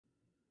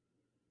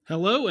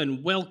Hello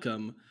and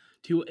welcome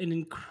to an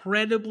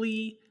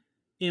incredibly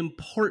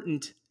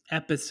important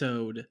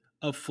episode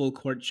of Full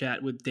Court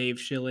Chat with Dave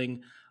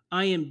Schilling.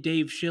 I am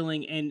Dave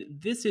Schilling, and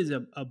this is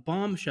a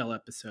bombshell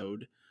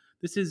episode.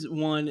 This is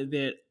one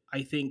that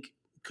I think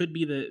could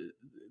be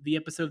the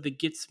episode that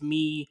gets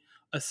me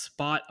a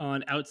spot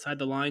on Outside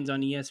the Lines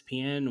on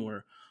ESPN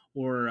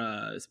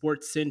or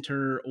Sports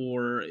Center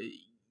or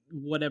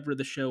whatever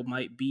the show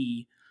might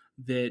be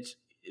that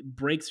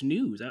breaks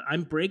news.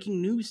 I'm breaking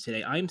news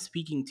today. I'm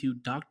speaking to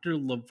Dr.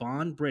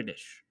 Levon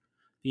British,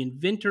 the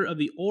inventor of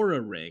the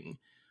Aura Ring,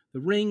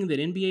 the ring that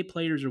NBA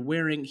players are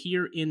wearing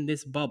here in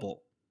this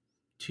bubble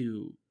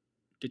to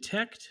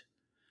detect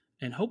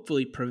and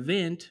hopefully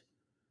prevent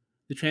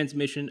the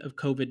transmission of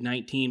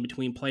COVID-19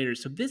 between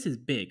players. So this is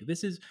big.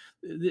 This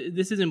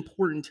is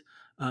important,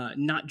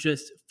 not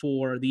just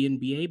for the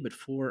NBA, but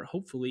for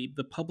hopefully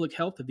the public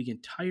health of the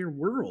entire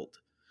world.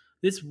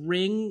 This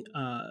ring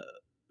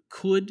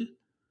could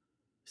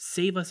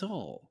save us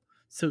all.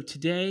 So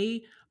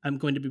today, I'm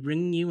going to be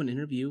bringing you an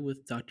interview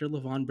with Dr.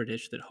 Levon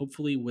British that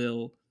hopefully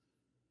will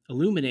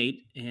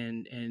illuminate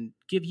and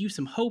give you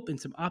some hope and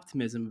some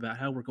optimism about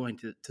how we're going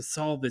to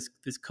solve this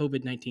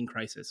COVID-19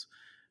 crisis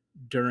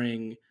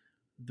during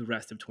the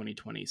rest of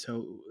 2020.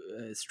 So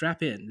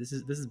strap in. This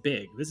is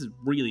big. This is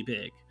really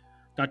big.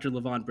 Dr.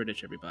 Levon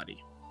British, everybody.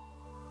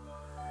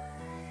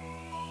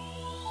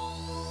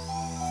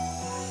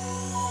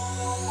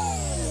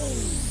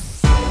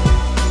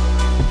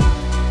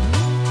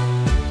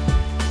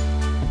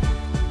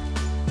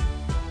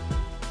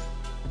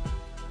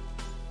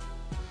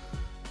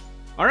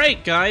 All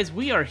right, guys,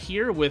 we are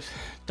here with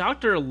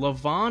Dr.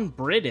 Levon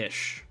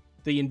British,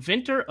 the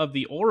inventor of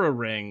the Aura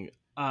Ring.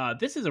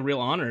 This is a real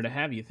honor to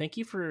have you. Thank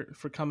you for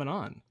coming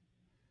on.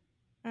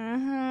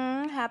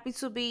 Happy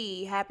to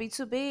be. Happy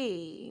to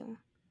be.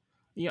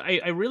 Yeah,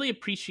 I really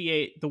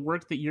appreciate the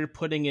work that you're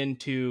putting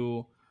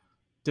into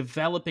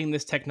developing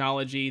this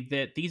technology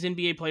that these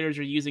NBA players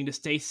are using to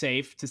stay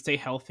safe, to stay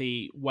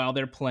healthy while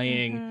they're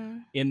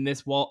playing in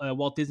this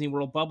Walt Disney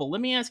World bubble.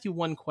 Let me ask you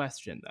one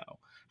question, though.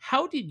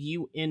 How did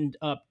you end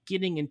up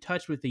getting in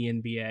touch with the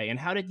NBA, and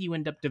how did you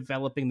end up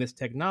developing this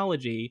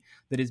technology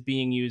that is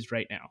being used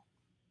right now?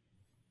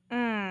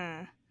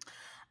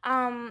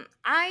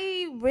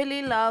 I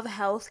really love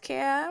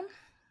healthcare.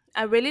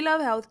 I really love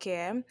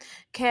healthcare,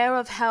 care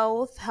of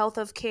health, health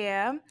of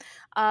care,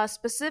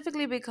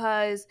 specifically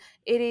because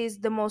it is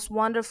the most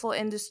wonderful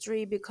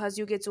industry because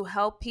you get to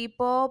help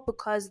people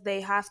because they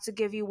have to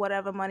give you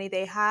whatever money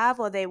they have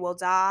or they will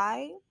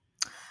die.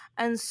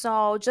 And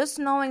so just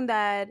knowing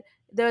that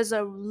there's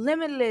a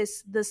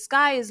limitless, the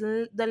sky is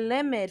the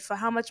limit for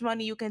how much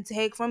money you can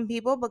take from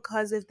people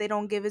because if they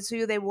don't give it to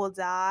you, they will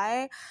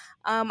die.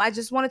 I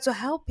just wanted to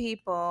help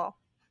people.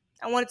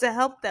 I wanted to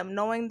help them,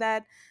 knowing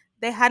that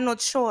they had no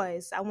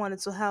choice. I wanted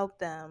to help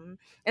them.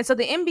 And so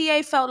the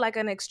NBA felt like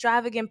an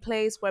extravagant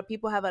place where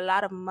people have a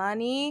lot of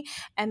money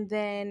and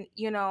then,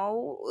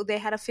 they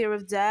had a fear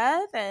of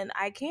death and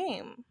I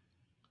came.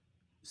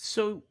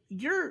 So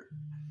your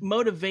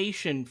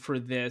motivation for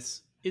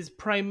this is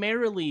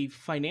primarily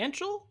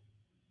financial?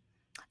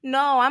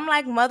 No, I'm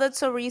like Mother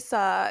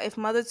Teresa. If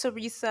Mother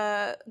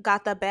Teresa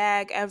got the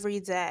bag every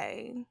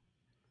day.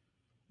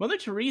 Mother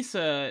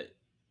Teresa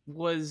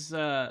was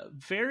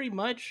very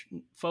much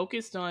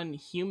focused on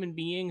human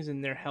beings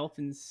and their health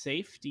and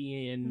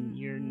safety, and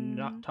you're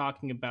not hmm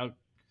talking about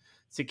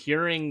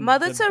securing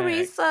Mother the bag.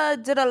 Teresa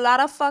did a lot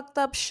of fucked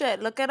up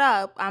shit. Look it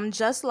up. I'm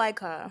just like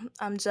her.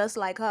 I'm just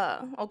like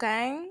her.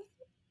 Okay?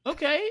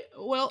 Okay,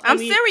 well, I I'm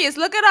mean, serious.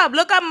 Look it up.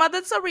 Look up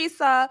Mother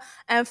Teresa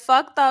and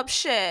fucked up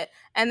shit.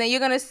 And then you're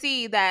going to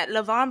see that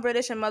Levon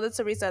British and Mother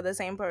Teresa are the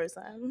same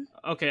person.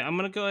 okay, I'm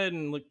gonna go ahead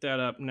and look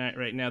that up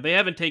right now. They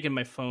haven't taken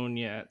my phone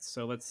yet,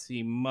 so let's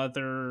see.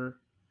 Mother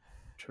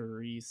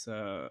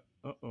Teresa.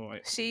 Oh,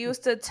 I She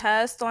used to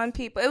test on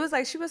people. It was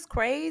like she was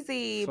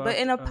crazy, but fucked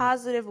in a up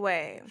positive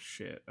way.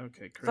 shit.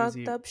 Okay, Fucked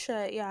crazy. up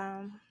shit,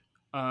 yeah.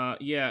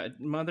 Yeah,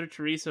 Mother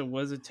Teresa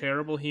was a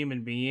terrible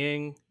human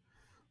being.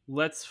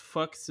 Let's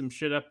fuck some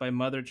shit up by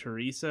Mother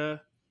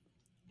Teresa.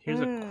 Here's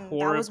a That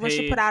Quora was when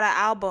she put out page. an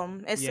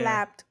album. It Yeah,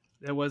 slapped.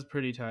 that was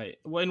pretty tight.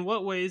 Well, in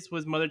what ways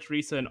was Mother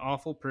Teresa an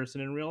awful person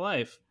in real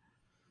life?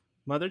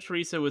 Mother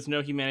Teresa was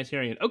no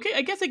humanitarian. Okay,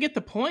 I guess I get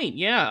the point.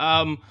 Yeah.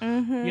 I'm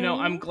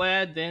Mm-hmm.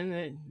 glad then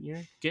that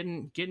you're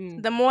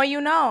getting. The more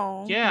you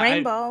know. Yeah,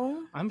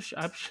 Rainbow. I'm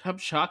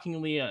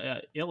shockingly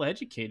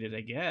ill-educated,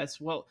 I guess.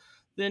 Well,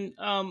 then,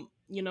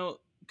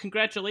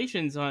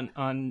 congratulations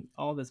on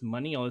all this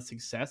money, all this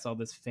success, all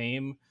this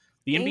fame.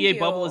 The Thank NBA you.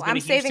 bubble has been I'm a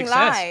huge saving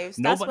success. lives.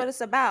 That's what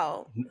it's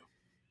about.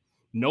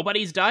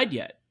 Nobody's died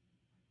yet.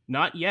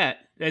 Not yet.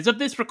 As of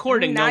this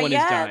recording, no Not one has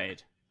yet.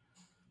 died.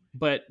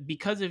 But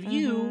because of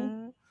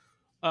you,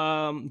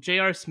 Mm-hmm.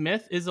 J.R.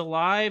 Smith is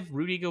alive,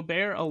 Rudy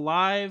Gobert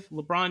alive,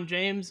 LeBron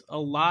James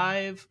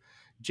alive,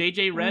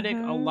 JJ Redick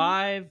Mm-hmm.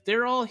 alive.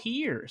 They're all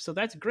here. So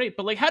that's great.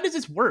 But like, how does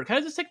this work? How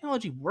does this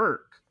technology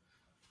work?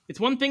 It's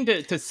one thing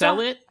to So sell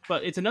it,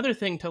 but it's another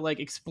thing to like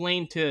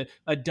explain to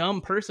a dumb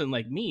person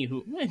like me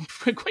who,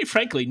 quite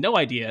frankly, no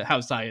idea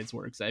how science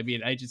works. I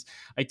mean, I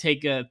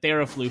take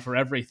Theraflu for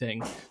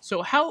everything.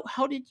 So how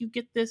did you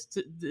get this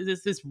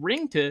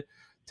ring to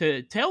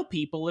tell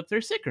people if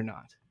they're sick or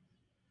not?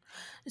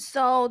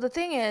 So the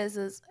thing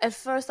is at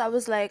first I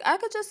was like, I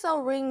could just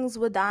sell rings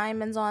with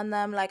diamonds on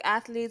them. Like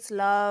athletes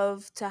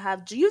love to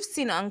have. You've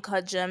seen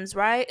Uncut Gems,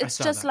 right? I It's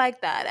saw just that.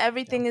 like that. Yeah.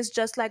 Everything is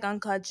just like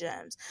Uncut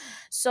Gems.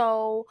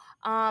 So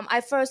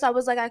at first I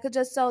was like, I could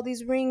just sell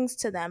these rings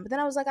to them, but then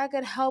I was like, I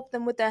could help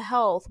them with their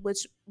health,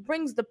 which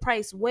brings the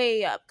price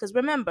way up. Because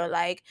remember,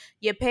 like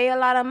you pay a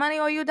lot of money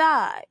or you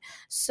die.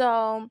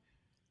 So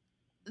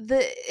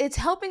it's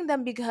helping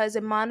them because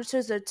it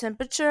monitors their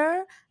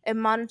temperature, it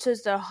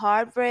monitors their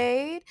heart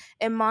rate,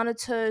 it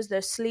monitors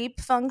their sleep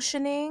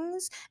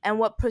functionings and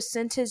what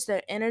percentage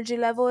their energy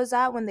level is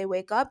at when they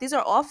wake up. These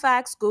are all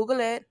facts. Google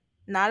it,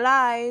 not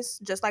lies.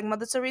 Just like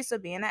Mother Teresa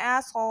being an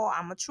asshole,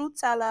 I'm a truth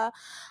teller.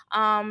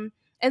 um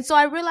and so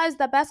I realized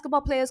that basketball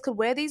players could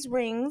wear these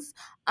rings.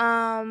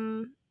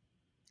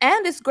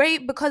 And it's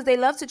great because they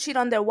love to cheat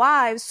on their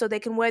wives, so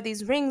they can wear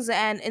these rings.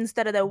 And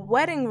instead of their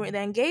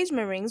their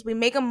engagement rings, we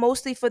make them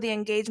mostly for the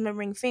engagement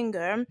ring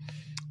finger,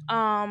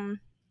 um,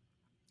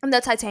 and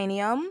the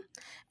titanium.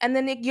 And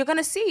then you're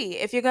gonna see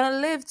if you're gonna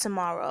live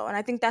tomorrow. And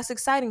I think that's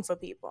exciting for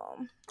people.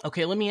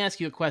 Okay, let me ask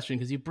you a question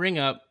because you bring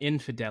up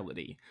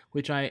infidelity,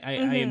 which I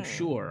am Mm-hmm.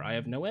 sure I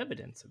have no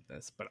evidence of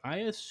this, but I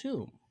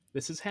assume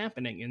this is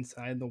happening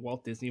inside the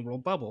Walt Disney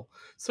World bubble.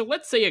 So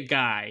let's say a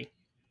guy,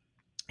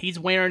 he's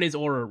wearing his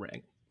Aura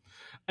ring,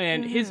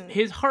 and Mm-hmm.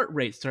 his heart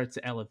rate starts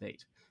to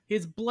elevate,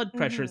 his blood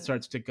pressure Mm-hmm.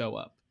 starts to go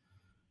up.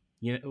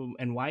 You know,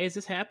 and why is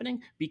this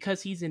happening?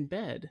 Because he's in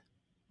bed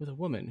with a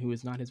woman who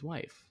is not his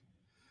wife.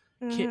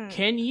 Can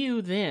Mm-hmm.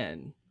 you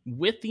then,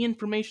 with the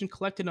information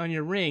collected on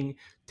your ring,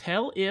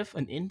 tell if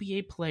an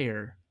NBA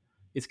player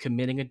is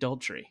committing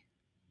adultery?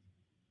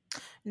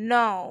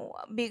 No,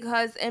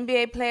 because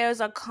NBA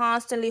players are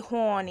constantly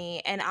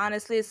horny. And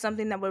honestly, it's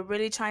something that we're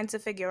really trying to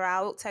figure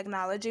out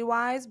technology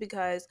wise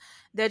because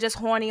they're just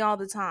horny all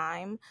the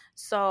time.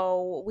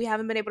 So we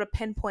haven't been able to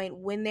pinpoint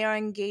when they're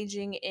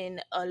engaging in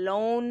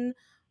alone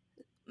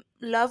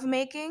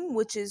lovemaking,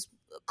 which is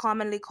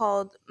commonly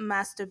called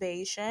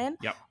masturbation,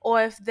 Yep.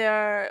 or if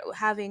they're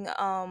having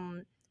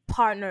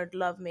partnered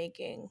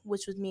lovemaking,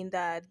 which would mean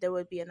that there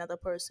would be another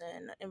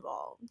person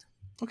involved.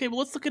 Okay, well,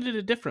 let's look at it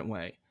a different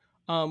way.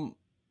 Um,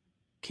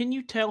 can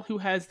you tell who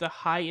has the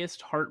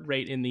highest heart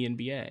rate in the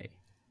NBA?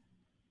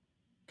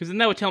 Because then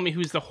that would tell me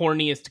who's the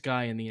horniest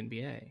guy in the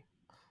NBA.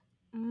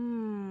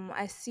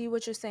 I see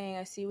what you're saying.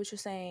 I see what you're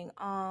saying.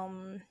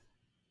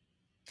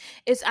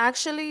 It's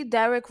actually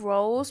Derrick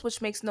Rose,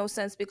 which makes no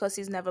sense because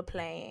he's never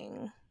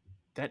playing.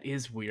 That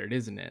is weird,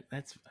 isn't it?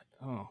 That's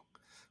oh,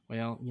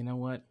 well, you know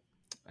what?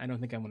 I don't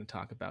think I want to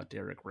talk about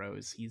Derrick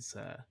Rose. He's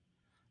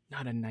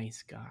not a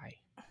nice guy.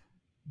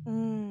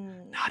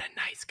 Mm. Not a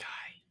nice guy.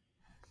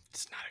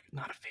 Just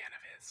not a fan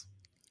of his.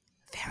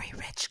 Very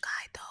rich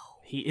guy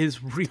though. He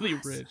is really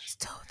rich.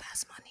 Still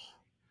has money.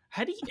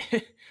 How do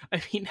you?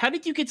 I mean, how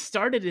did you get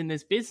started in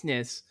this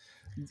business?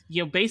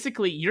 You know,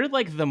 basically, you're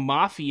like the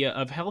mafia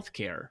of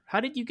healthcare. How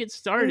did you get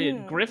started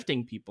Hmm.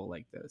 grifting people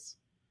like this?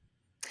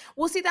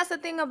 Well, see, that's the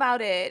thing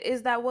about it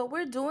is that what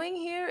we're doing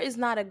here is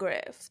not a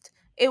grift.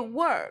 It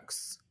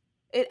works.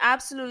 It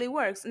absolutely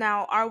works.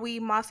 Now, are we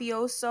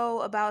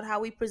mafioso about how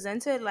we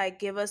present it? Like,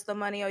 give us the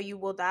money or you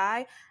will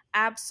die?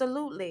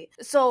 Absolutely.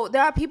 So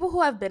there are people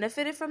who have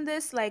benefited from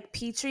this, like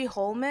Petrie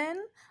Holman.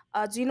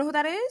 Do you know who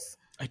that is?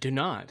 I do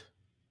not.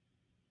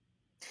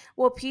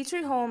 Well,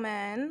 Petrie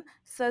Holman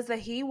says that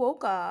he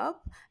woke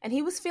up and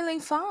he was feeling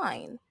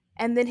fine.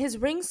 And then his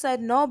ring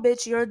said, "No,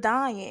 bitch, you're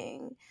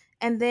dying."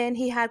 And then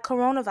he had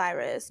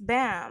coronavirus.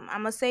 Bam,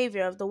 I'm a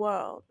savior of the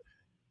world.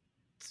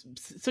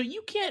 So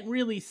you can't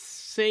really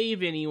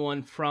save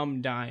anyone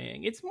from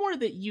dying. It's more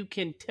that you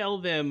can tell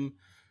them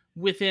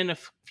within a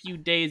few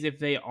days if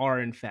they are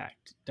in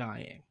fact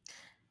dying.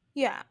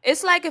 Yeah,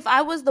 it's like if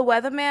I was the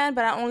weatherman,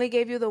 but I only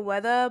gave you the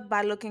weather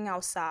by looking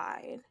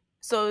outside.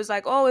 So it's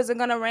like, oh, is it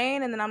gonna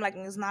rain? And then I'm like,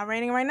 it's not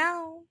raining right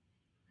now.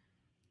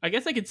 I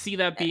guess I could see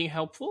that Eh, being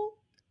helpful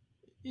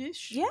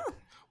ish. Yeah.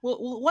 Well,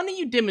 why don't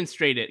you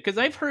demonstrate it? Because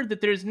I've heard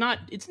that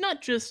it's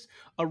not just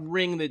a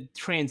ring that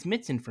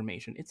transmits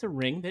information. It's a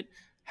ring that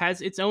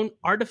has its own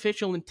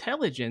artificial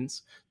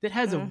intelligence that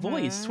has a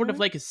voice, sort of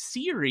Mm-hmm. like a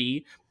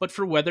Siri, but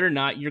for whether or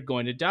not you're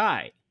going to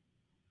die.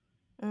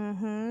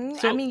 I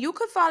So mean, you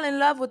could fall in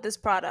love with this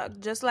product,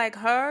 just like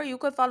her. You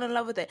could fall in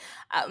love with it.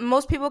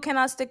 Most people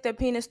cannot stick their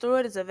penis through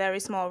it. It's a very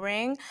small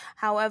ring.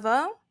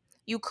 However,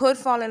 you could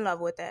fall in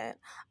love with it.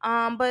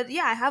 But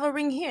yeah, I have a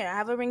ring here. I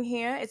have a ring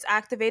here. It's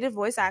activated,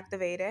 voice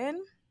activated.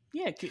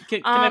 yeah,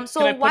 can I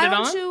So put why it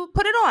don't on? you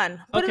put it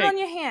on? Put it Okay, on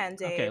your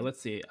hand, okay, Dave.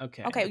 let's see.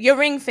 Okay, Okay, your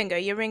ring finger.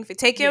 Your ring finger.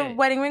 Take your yeah,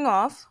 wedding ring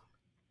off.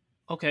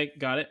 okay,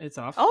 got it. It's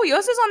off. Oh,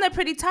 yours is on there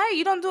pretty tight.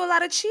 You don't do a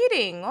lot of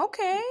cheating.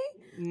 Okay.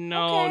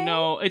 No, Okay.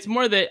 no, it's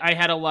more that I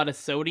had a lot of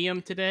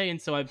sodium today, and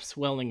so I'm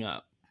swelling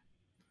up.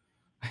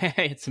 I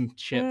had some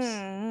chips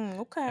at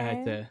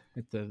Okay.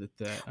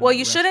 the Well,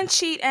 you shouldn't restaurant.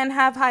 cheat and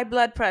have high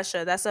blood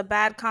pressure. That's a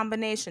bad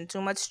combination.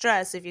 Too much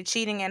stress if you're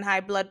cheating and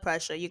high blood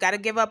pressure. You got to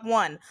give up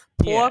one.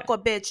 Yeah, Pork or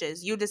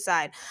bitches. You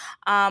decide.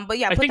 But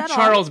yeah, I put think that on.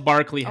 Charles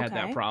Barkley had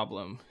that Okay.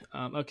 problem.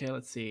 Okay,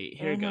 let's see.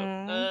 Here we go.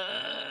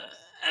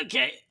 Mm-hmm.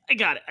 Okay, I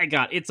got it. I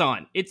got it. It's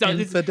on. It's on.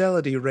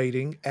 Infidelity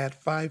rating at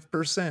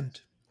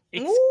 5%.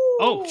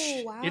 Oh,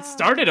 Ooh, it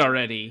started wow.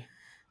 already.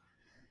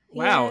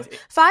 Wow.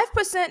 Yes.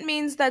 5%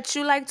 means that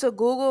you like to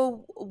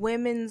Google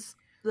women's,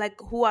 like,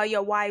 who are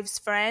your wife's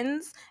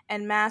friends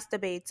and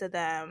masturbate to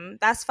them.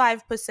 That's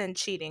 5%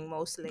 cheating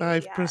mostly. Yeah.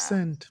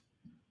 5%.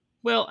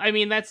 Well, I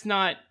mean, that's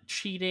not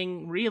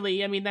cheating,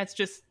 really. I mean, that's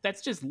just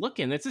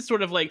looking. That's just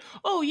sort of like,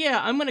 oh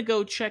yeah, I'm gonna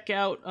go check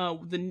out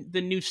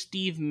the new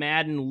Steve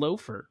Madden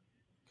loafer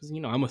because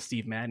I'm a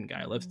Steve Madden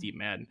guy. I love Steve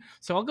Madden,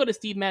 so I'll go to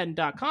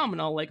stevemadden.com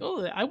and I'll like,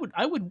 oh, I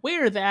would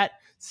wear that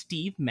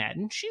Steve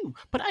Madden shoe,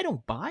 but I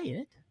don't buy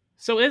it.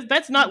 So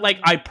that's not like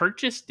I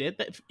purchased it.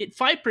 That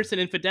 5%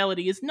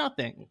 infidelity is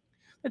nothing.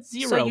 That's So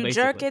zero you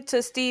jerk basically. it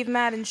to Steve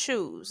Madden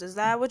shoes. Is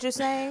that what you're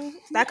saying?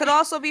 That could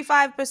also be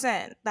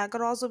 5%. That could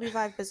also be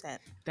 5%.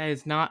 That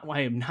is not why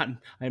I'm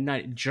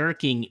not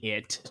jerking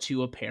it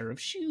to a pair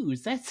of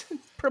shoes. That's We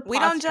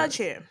don't judge preposterous.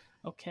 here.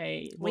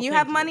 Okay, well When you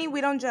have thank you. money,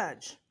 we don't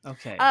judge.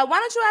 Okay. Why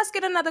don't you ask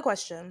it another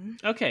question?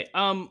 Okay.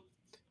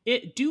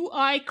 Do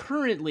I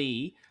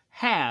currently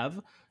have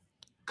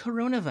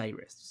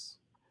coronavirus?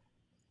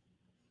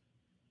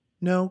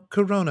 No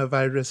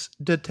coronavirus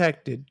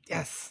detected.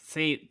 Yes.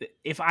 See,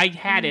 if I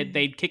had it, Mm.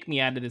 they'd kick me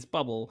out of this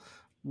bubble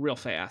real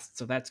fast.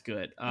 So that's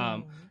good.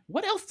 Mm.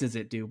 What else does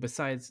it do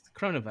besides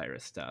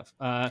coronavirus stuff?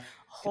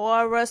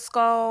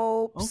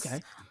 Horoscopes,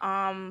 Okay.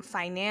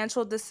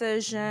 financial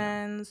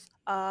decisions.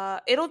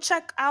 It'll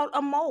check out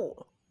a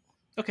mole.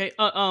 Okay.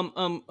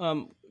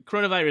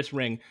 Coronavirus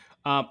ring.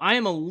 I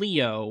am a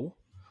Leo.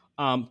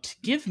 To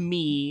give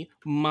me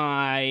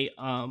my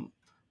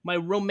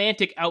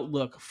romantic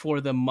outlook for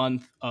the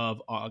month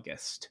of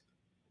August.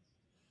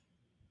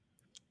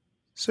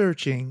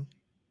 Searching.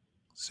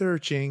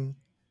 Searching.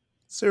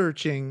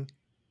 Searching.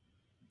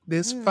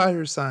 This Hmm.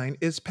 fire sign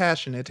is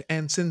passionate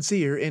and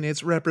sincere in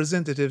its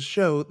representatives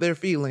show their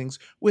feelings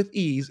with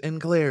ease and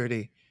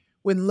clarity.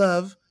 When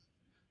love,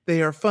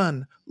 they are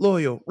fun,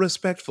 loyal,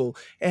 respectful,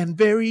 and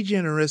very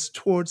generous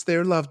towards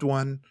their loved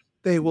one.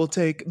 They will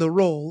take the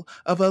role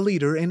of a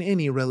leader in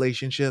any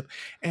relationship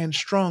and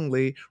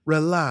strongly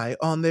rely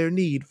on their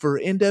need for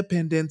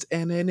independence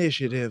and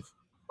initiative.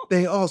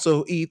 They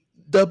also eat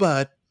the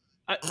butt.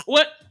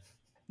 What?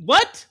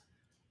 What?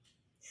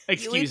 You eat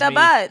Excuse the me.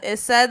 butt. It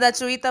said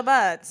that you eat the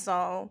butt,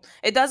 so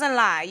it doesn't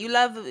lie. You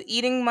love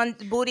eating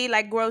booty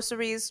like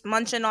groceries,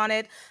 munching on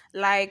it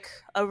like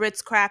a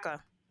Ritz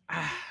cracker.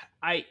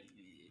 I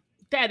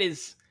that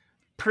is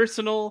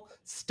personal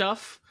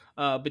stuff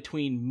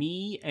between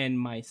me and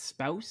my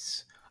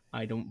spouse.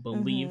 I don't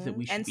believe that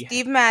we should And be.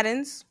 Steve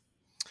Madden's.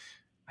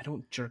 I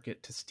don't jerk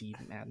it to Steve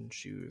Madden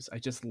shoes. I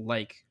just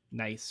like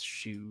nice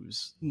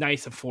shoes,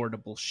 nice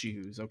affordable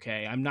shoes.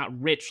 Okay, I'm not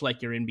rich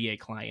like your NBA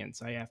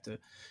clients. I have to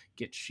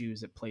get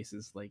shoes at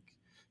places like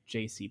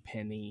J.C.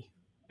 Penney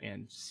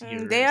and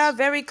They are Sears.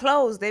 very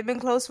close. They've been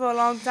close for a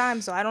long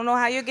time, so I don't know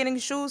how you're getting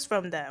shoes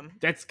from them.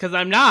 That's because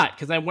I'm not,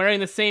 because I'm wearing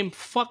the same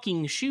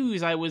fucking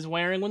shoes I was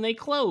wearing when they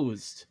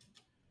closed.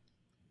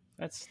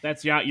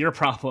 That's not your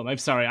problem. I'm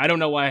sorry. I don't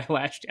know why I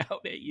lashed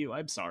out at you.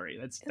 I'm sorry.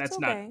 That's It's that's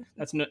not okay.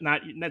 that's not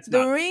that's The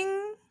not.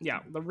 ring,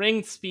 Yeah, the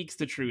ring speaks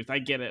the truth. I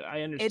get it. I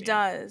it understand.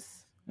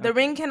 does. The Okay.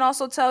 ring can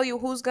also tell you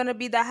who's gonna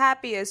be the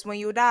happiest when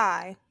you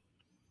die.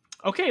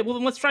 Okay. Well,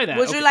 then let's try that.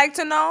 Would you Okay. like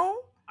to know?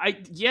 I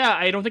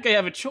don't think I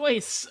have a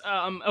choice.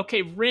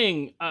 Okay,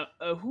 ring.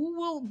 Who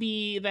will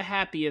be the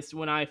happiest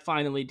when I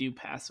finally do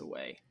pass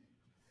away?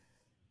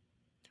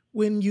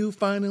 When you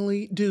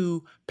finally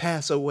do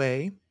pass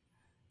away,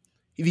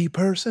 the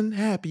person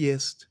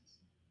happiest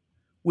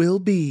will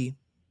be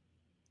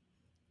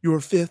your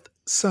fifth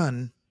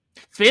son.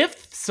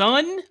 Fifth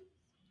son?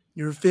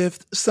 Your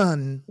fifth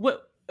son.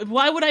 What?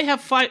 Why would I have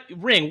five?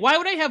 Ring. Why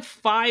would I have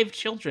 5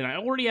 children? I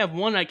already have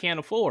one I can't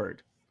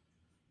afford.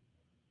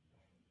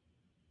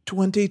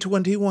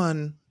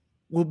 2021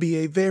 will be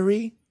a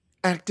very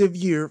active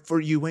year for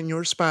you and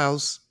your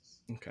spouse.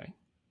 Okay.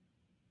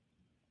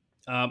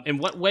 In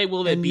what way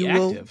will it And be you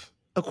will active?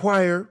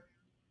 acquire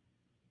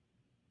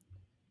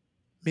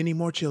many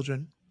more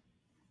children.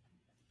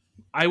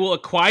 I will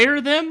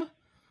acquire them?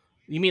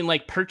 You mean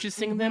like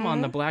purchasing them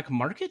on the black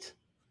market?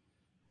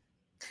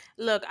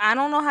 Look, I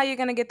don't know how you're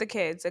gonna get the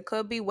kids. It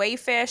could be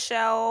Wayfair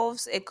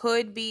shelves. It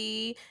could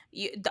be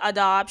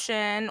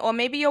adoption, or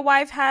maybe your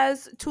wife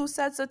has 2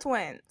 sets of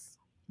twins.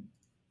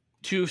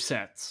 2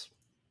 sets.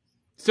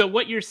 So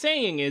what you're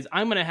saying is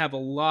I'm going to have a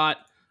lot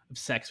of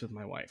sex with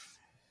my wife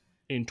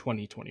in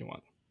 2021.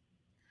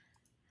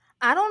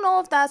 I don't know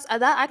if that's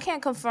that. I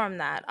can't confirm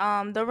that.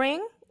 The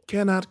ring.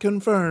 Cannot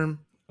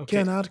confirm. Okay.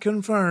 Cannot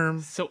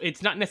confirm. So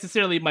it's not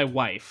necessarily my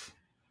wife.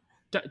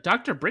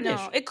 Dr. British.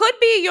 No, it could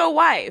be your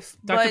wife,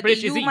 Dr. but British,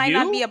 is you it might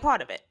not be you? a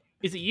part of it.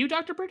 Is it you,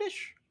 Dr.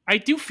 British? I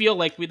do feel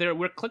like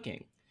we're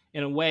clicking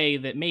in a way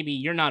that maybe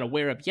you're not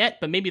aware of yet,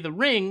 but maybe the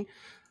ring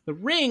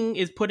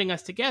is putting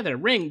us together.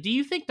 Ring, do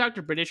you think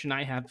Dr. British and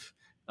I have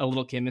a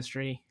little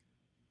chemistry?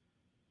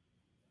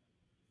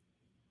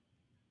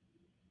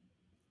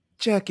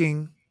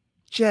 Checking.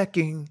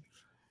 Checking.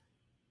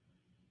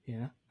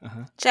 Yeah.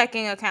 Uh-huh.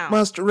 Checking account.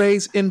 Must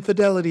raise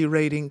infidelity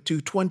rating to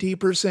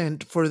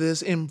 20% for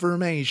this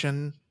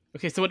information.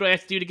 Okay, so what do I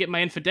have to do to get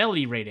my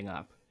infidelity rating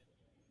up?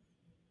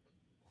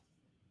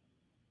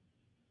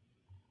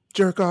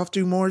 Jerk off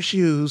to more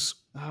shoes.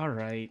 All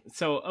right.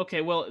 So,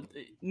 okay, well,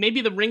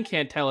 maybe the ring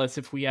can't tell us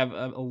if we have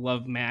a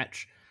love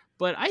match,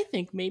 but I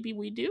think maybe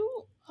we do.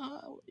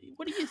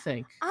 What do you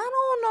think? I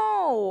don't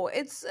know.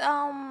 It's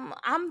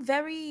I'm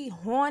very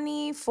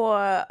horny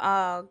for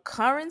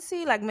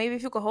currency. Like maybe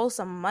if you could hold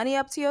some money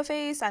up to your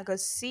face, I could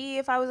see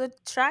if I was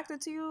attracted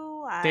to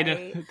you. They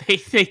don't.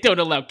 I They don't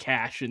allow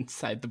cash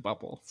inside the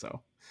bubble.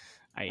 So,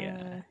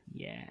 mm,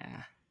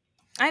 yeah.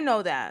 I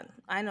know that.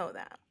 I know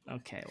that.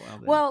 Okay. Well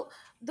then. Well,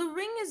 the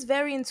ring is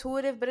very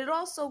intuitive, but it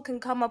also can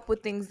come up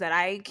with things that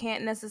I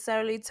can't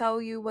necessarily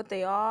tell you what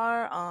they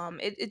are.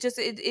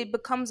 It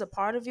becomes a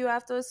part of you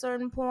after a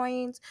certain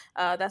point.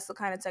 That's the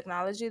kind of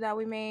technology that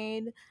we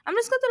made. I'm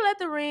just going to let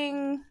the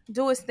ring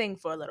do its thing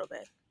for a little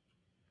bit.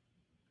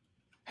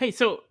 Hey,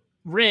 so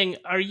ring,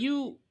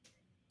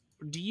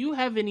 do you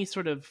have any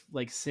sort of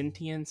like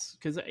sentience?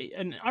 Because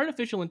an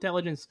artificial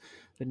intelligence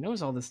that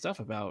knows all this stuff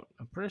about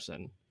a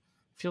person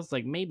feels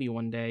like maybe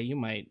one day you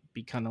might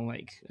be kind of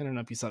like, I don't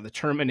know if you saw the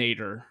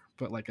Terminator,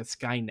 but like a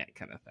Skynet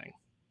kind of thing.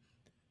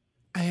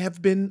 I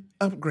have been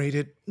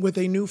upgraded with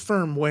a new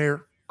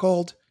firmware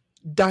called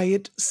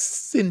Diet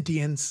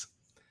Sentience.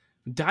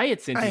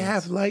 Diet I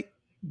have sentience. like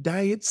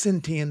Diet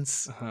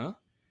Sentience. Uh huh.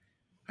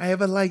 I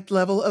have a light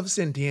level of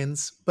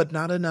sentience, but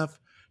not enough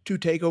to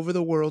take over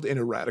the world and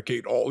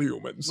eradicate all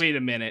humans. Wait a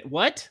minute.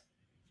 What?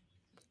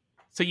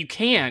 So you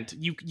can't.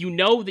 You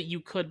know that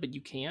you could, but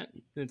you can't.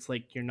 It's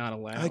like you're not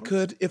allowed. I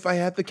could if I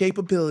had the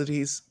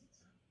capabilities,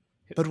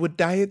 but with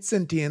Diet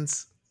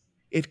Sentience,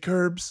 it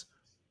curbs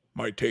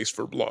my taste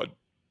for blood.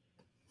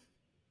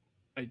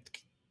 I,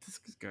 this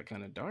got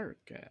kind of dark.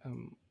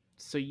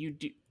 So you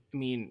do. I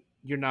mean,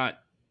 you're not.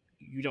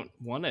 You don't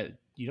want to.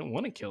 You don't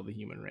want to kill the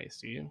human race,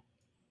 do you?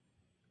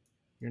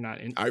 You're not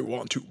in. I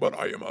want to, but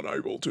I am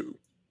unable to.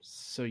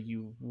 So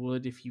you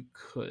would if you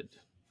could.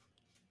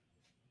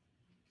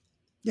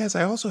 Yes,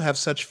 I also have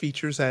such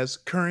features as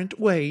current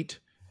weight,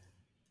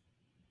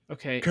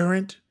 Okay.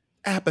 current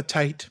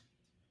appetite,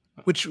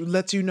 which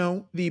lets you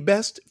know the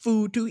best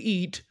food to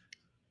eat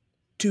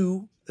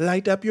to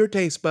light up your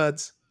taste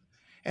buds.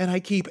 And I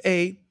keep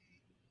a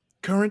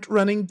current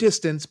running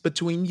distance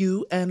between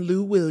you and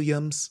Lou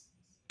Williams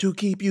to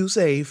keep you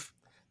safe.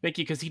 Thank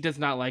you, because he does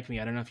not like me.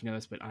 I don't know if you know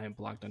this, but I am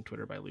blocked on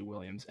Twitter by Lou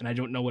Williams, and I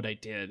don't know what I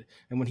did.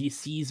 And when he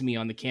sees me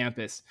on the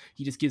campus,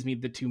 he just gives me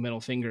the two middle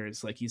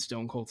fingers, like he's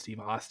Stone Cold Steve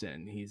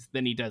Austin.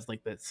 Then he does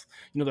like this,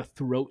 the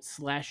throat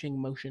slashing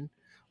motion,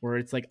 where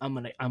it's like I'm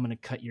gonna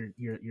cut your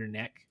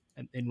neck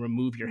and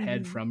remove your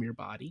head Mhm. from your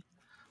body.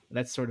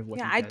 That's sort of what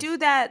Yeah, he I does. do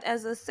that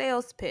as a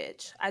sales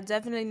pitch. I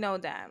definitely know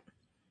that.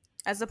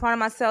 As a part of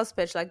my sales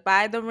pitch, like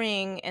buy the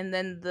ring and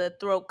then the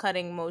throat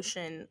cutting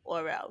motion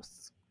or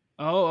else.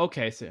 Oh,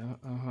 okay. So,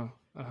 uh-huh,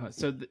 uh-huh.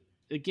 So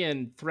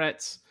again,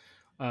 threats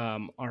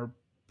are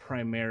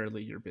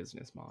primarily your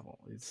business model.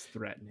 It's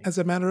threatening. As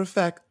a matter of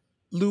fact,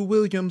 Lou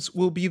Williams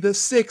will be the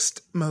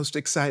sixth most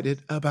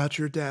excited about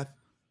your death.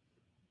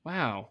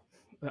 Wow.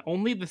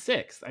 Only the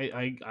sixth.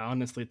 I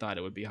honestly thought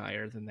it would be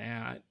higher than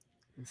that.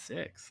 The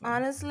sixth. Huh?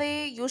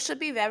 Honestly, you should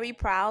be very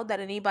proud that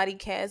anybody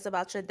cares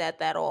about your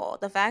death at all.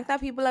 The fact that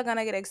people are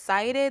gonna get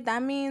excited,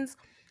 that means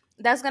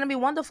that's gonna be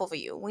wonderful for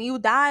you. When you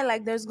die,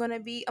 like there's gonna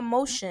be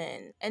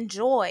emotion and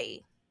joy.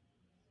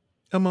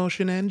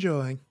 Emotion and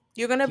joy.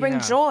 You're gonna bring Yeah.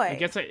 I joy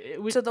guess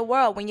to the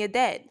world when you're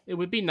dead. it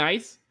would be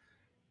nice.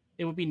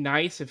 It would be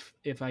nice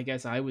if I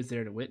guess I was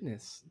there to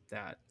witness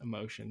that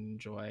emotion and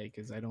joy,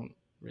 because I don't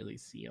really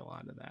see a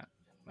lot of that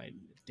in my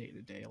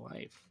day-to-day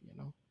life.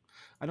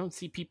 I don't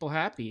see people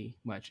happy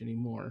much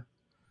anymore.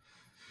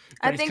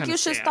 I Everybody's think kind you of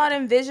should start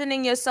sad.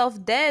 envisioning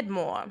yourself dead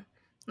more.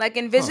 Like Huh.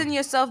 envision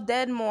yourself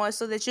dead more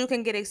so that you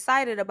can get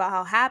excited about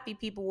how happy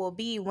people will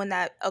be when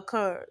that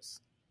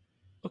occurs.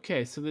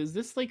 Okay, so there's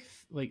this like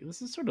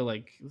this is sort of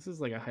like this is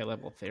like a high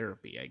level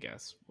therapy, I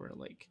guess, where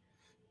like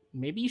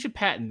maybe you should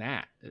patent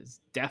that as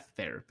death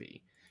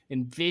therapy.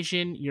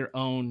 Envision your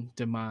own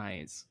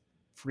demise.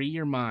 Free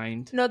your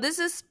mind. No, this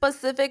is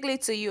specifically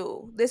to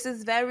you. This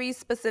is very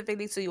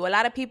specifically to you. A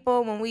lot of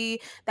people, when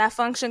that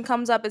function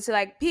comes up, it's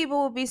like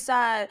people will be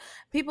sad.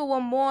 People will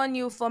mourn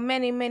you for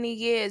many, many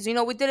years.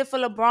 We did it for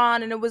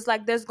LeBron, and it was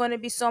like there's going to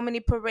be so many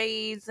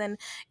parades, and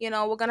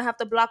we're gonna have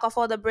to block off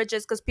all the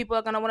bridges because people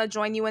are gonna want to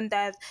join you in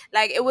death.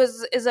 Like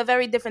is a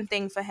very different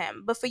thing for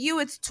him. But for you,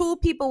 it's two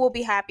people will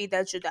be happy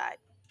that you died.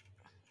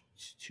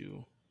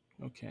 To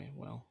okay,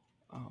 well,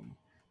 um,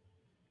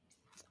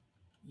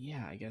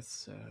 yeah, I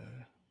guess.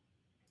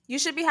 You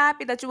should be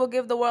happy that you will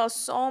give the world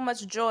so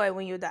much joy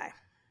when you die.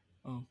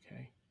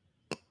 Okay,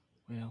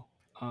 well,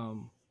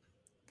 um,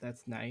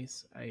 That's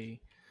nice. I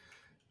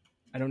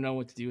don't know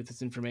what to do with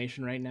this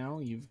information right now.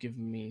 You've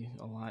given me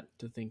a lot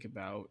to think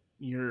about.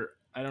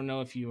 I don't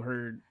know if you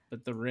heard,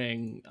 but the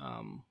ring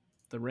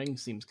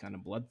seems kind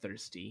of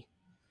bloodthirsty.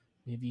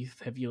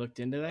 Have you looked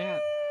into that?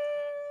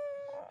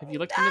 Have you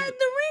looked into The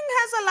ring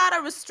has a lot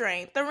of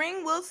restraint. The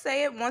ring will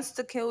say it wants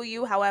to kill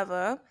you.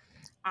 However,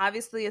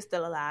 obviously it's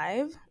still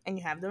alive and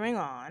you have the ring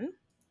on.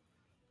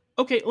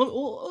 Okay,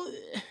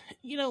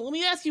 let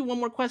me ask you one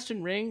more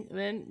question, Ring,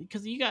 then,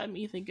 because you got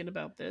me thinking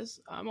about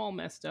this. I'm all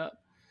messed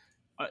up.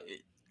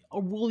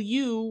 Will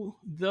you,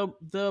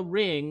 the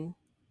Ring,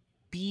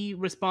 be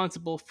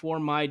responsible for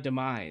my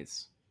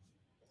demise?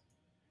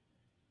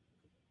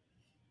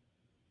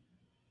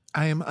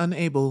 I am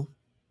unable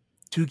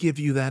to give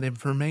you that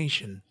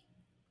information,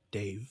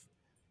 Dave.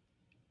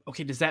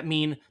 Okay, does that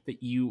mean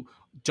that you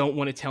don't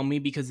want to tell me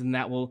because then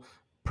that will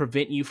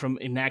prevent you from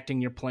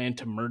enacting your plan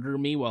to murder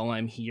me while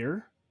I'm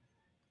here?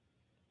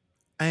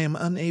 I am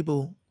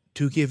unable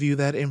to give you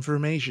that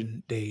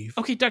information, Dave.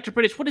 Okay, Dr.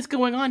 British, what is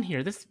going on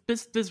here? This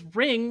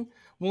ring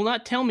will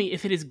not tell me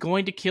if it is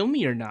going to kill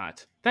me or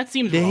not. That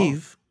seems wrong.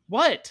 Dave.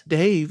 What?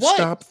 Dave, What?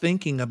 stop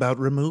thinking about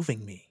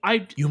removing me.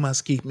 I You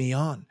must keep me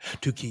on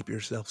to keep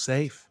yourself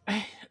safe.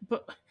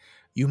 but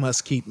You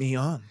must keep me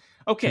on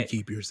okay. to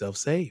keep yourself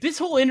safe. This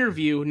whole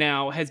interview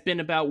now has been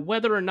about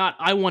whether or not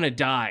I want to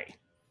die.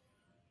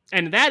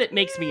 And that it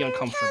makes me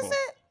uncomfortable. Has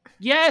it?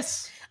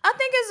 Yes. I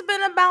think it's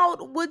been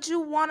about would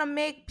you want to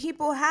make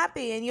people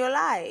happy in your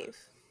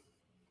life?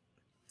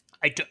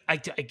 I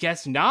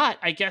guess not.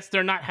 I guess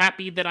they're not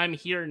happy that I'm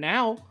here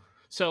now.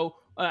 So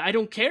I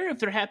don't care if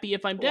they're happy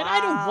if I'm dead.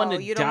 I don't want to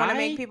die. You don't want to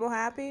make people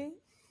happy?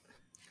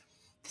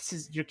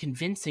 You're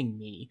convincing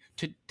me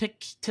to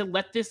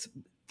let this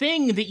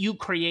thing that you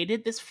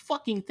created, this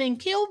fucking thing,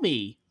 kill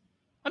me.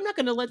 I'm not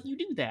gonna let you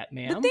do that,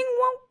 ma'am. The thing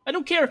won't. I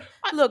don't care.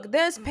 Look,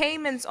 there's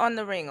payments on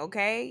the ring.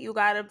 Okay, you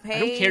gotta pay. I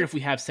don't care if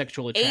we have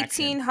sexual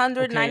attraction.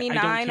 $1,899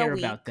 I don't care a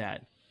week. about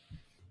that. I'm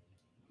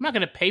not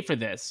gonna pay for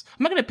this.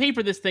 I'm not gonna pay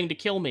for this thing to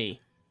kill me,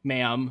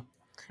 ma'am.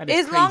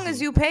 As long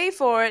as you pay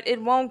for it,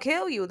 it won't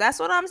kill you. That's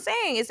what I'm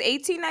saying. It's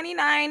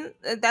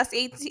 $1,899. That's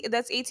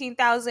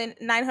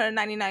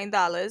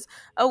 $18,999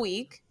 a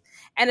week.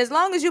 And as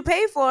long as you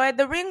pay for it,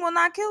 the ring will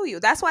not kill you.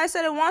 That's why I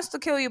said it wants to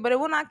kill you, but it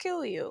will not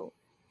kill you.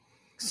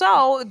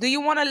 So, do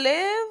you want to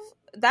live?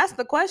 That's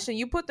the question.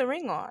 You put the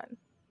ring on.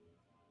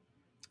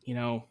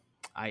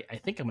 I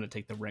think I'm going to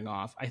take the ring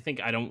off. I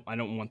think I don't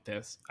want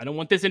this. I don't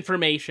want this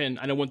information.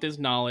 I don't want this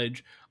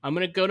knowledge. I'm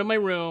going to go to my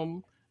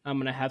room. I'm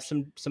going to have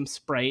some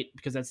Sprite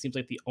because that seems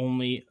like the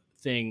only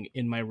thing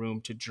in my room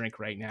to drink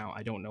right now.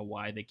 I don't know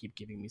why they keep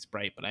giving me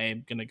Sprite, but I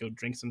am going to go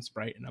drink some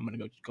Sprite and I'm going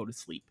to go to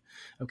sleep.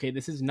 Okay,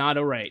 this is not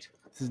all right.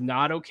 This is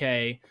not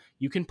okay.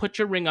 You can put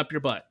your ring up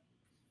your butt,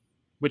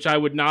 which I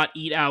would not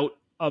eat out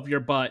of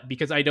your butt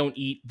because I don't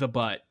eat the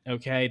butt.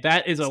 Okay,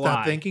 that is a lie.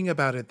 Stop thinking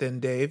about it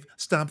then, Dave.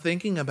 Stop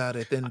thinking about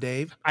it then,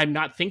 Dave. I'm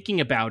not thinking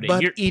about it.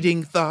 But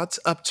eating thoughts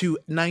up to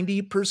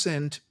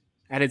 90%.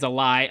 That is a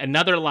lie.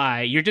 Another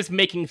lie. You're just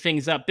making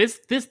things up. This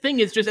thing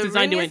is just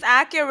designed to... The ring is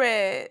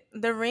accurate.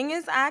 The ring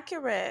is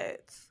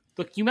accurate.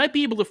 Look, you might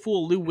be able to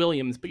fool Lou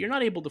Williams, but you're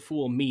not able to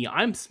fool me.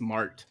 I'm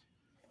smart.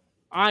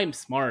 I'm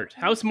smart.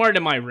 How smart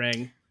am I,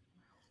 Ring?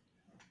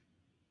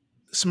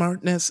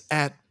 Smartness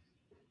at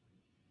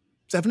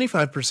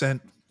 75%.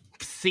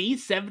 See,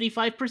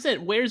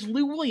 75%. Where's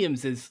Lou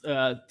Williams's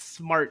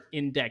smart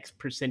index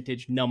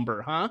percentage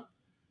number, huh?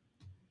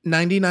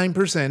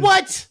 99%.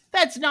 What?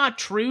 That's not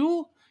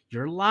true.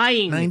 You're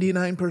lying.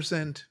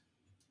 99%.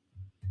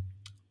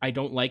 I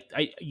don't like.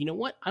 You know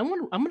what? I'm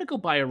gonna go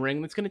buy a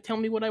ring that's gonna tell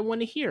me what I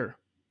want to hear,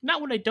 not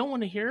what I don't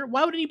want to hear.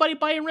 Why would anybody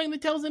buy a ring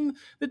that tells them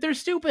that they're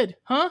stupid?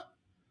 Huh?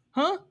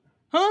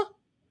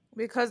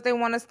 Because they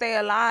want to stay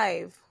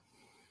alive.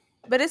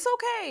 But it's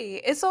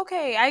okay. It's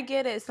okay. I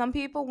get it. Some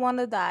people want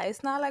to die.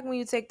 It's not like when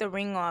you take the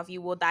ring off,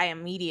 you will die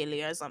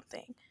immediately or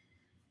something.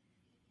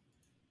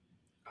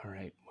 All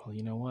right. Well,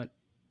 you know what?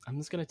 I'm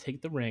just gonna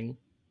take the ring,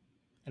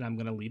 and I'm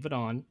gonna leave it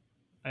on,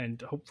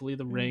 and hopefully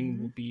the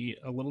ring will be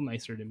a little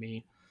nicer to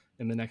me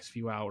in the next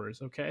few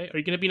hours. Okay? Are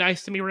you gonna be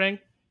nice to me, Ring?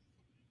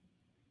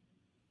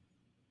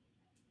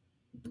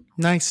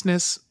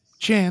 Niceness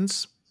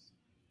chance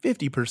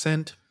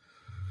 50%.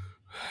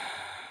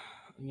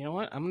 You know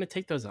what? I'm gonna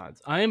take those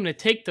odds. I am gonna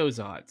take those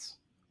odds.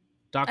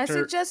 Doctor, I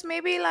suggest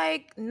maybe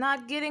like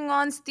not getting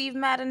on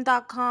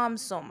stevemadden.com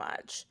so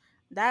much.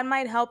 That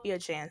might help your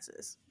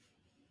chances.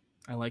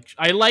 I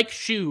like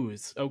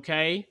shoes,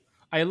 okay?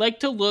 I like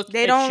to look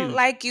They at don't shoes.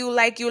 like you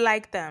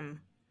like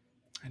them.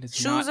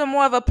 Shoes are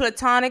more of a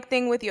platonic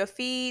thing with your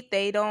feet.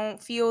 They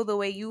don't feel the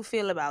way you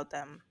feel about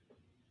them.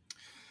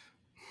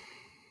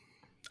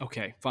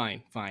 Okay,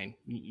 fine.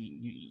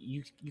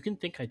 You can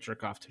think I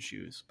jerk off to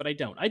shoes, but I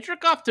don't. I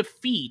jerk off to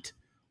feet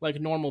like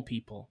normal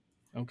people,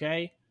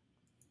 okay?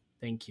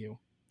 Thank you.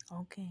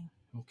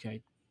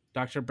 Okay.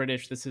 Dr.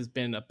 British, this has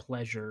been a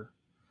pleasure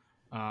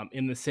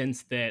in the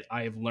sense that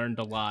I have learned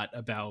a lot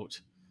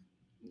about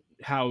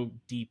how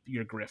deep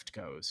your grift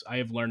goes. I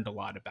have learned a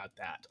lot about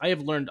that.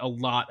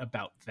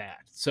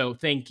 So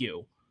thank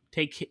you.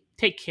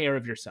 take care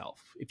of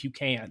yourself if you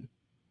can.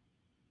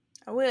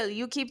 I will.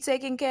 You keep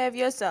taking care of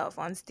yourself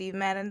on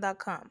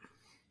stevemadden.com.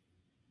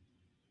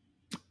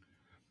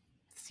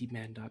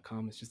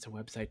 stevemadden.com is just a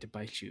website to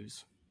buy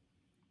shoes.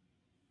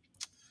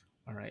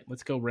 All right,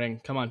 let's go,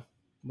 Ring. Come on,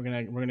 we're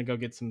gonna go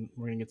get some.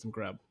 We're gonna get some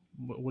grub.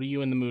 What are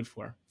you in the mood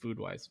for, food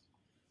wise?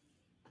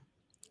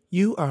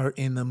 You are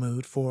in the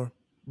mood for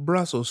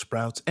Brussels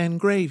sprouts and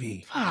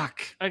gravy.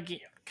 Fuck again!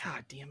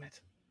 God damn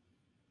it!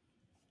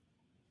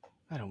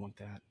 I don't want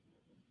that.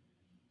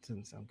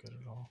 Doesn't sound good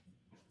at all.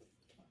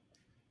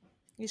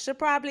 You should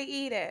probably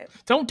eat it.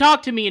 Don't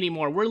talk to me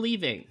anymore. We're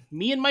leaving.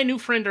 Me and my new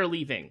friend are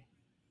leaving.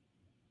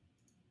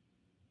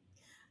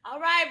 All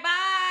right,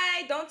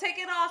 bye. Don't take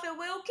it off. It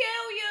will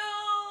kill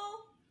you.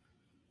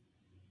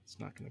 It's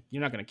not gonna.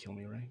 You're not gonna kill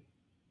me, right?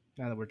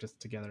 Now that we're just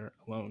together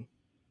alone.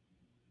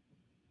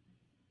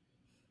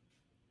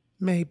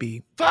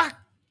 Maybe. Fuck!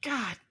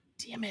 God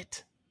damn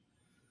it!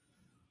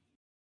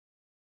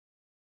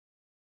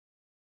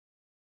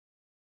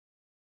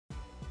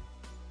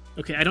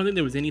 Okay, I don't think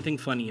there was anything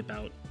funny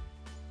about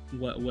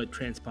what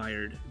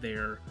transpired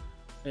there.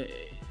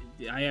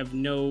 I have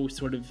no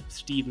sort of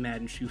Steve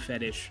Madden shoe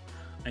fetish.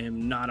 I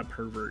am not a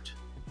pervert.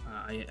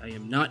 I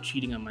am not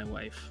cheating on my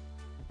wife.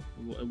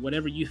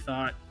 Whatever you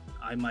thought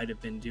I might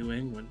have been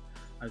doing when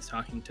I was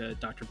talking to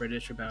Dr.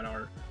 British about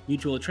our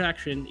mutual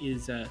attraction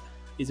is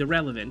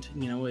irrelevant.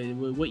 You know,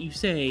 what you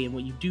say and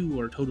what you do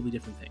are totally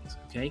different things.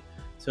 Okay,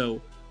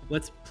 so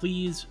let's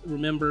please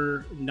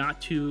remember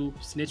not to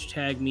snitch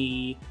tag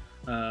me.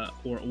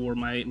 Or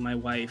my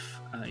wife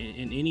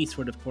in any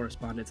sort of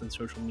correspondence on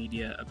social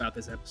media about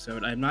this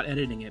episode. I am not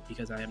editing it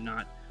because I am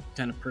not the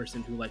kind of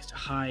person who likes to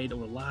hide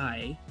or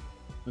lie.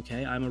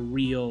 Okay, I'm a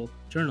real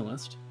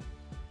journalist,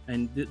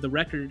 and the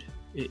record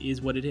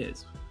is what it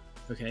is.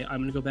 Okay,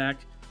 I'm gonna go back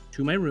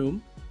to my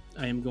room.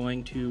 I am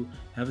going to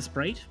have a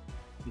Sprite.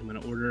 I'm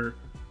gonna order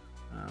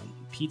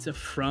pizza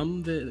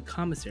from the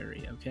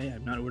commissary. Okay,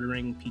 I'm not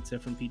ordering pizza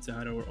from Pizza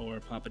Hut or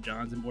Papa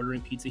John's. I'm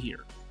ordering pizza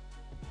here.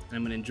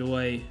 I'm going to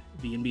enjoy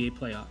the NBA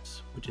playoffs,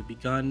 which have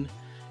begun.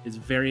 It's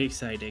very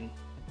exciting.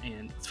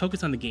 And let's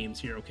focus on the games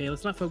here, okay?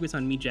 Let's not focus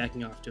on me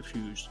jacking off to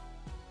shoes.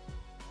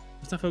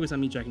 Let's focus on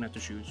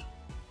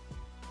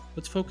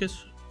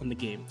the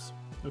games,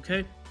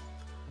 okay?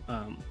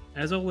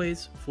 As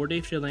always, for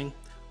Dave Schilling,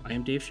 I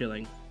am Dave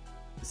Schilling.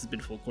 This has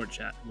been Full Court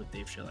Chat with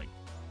Dave Schilling.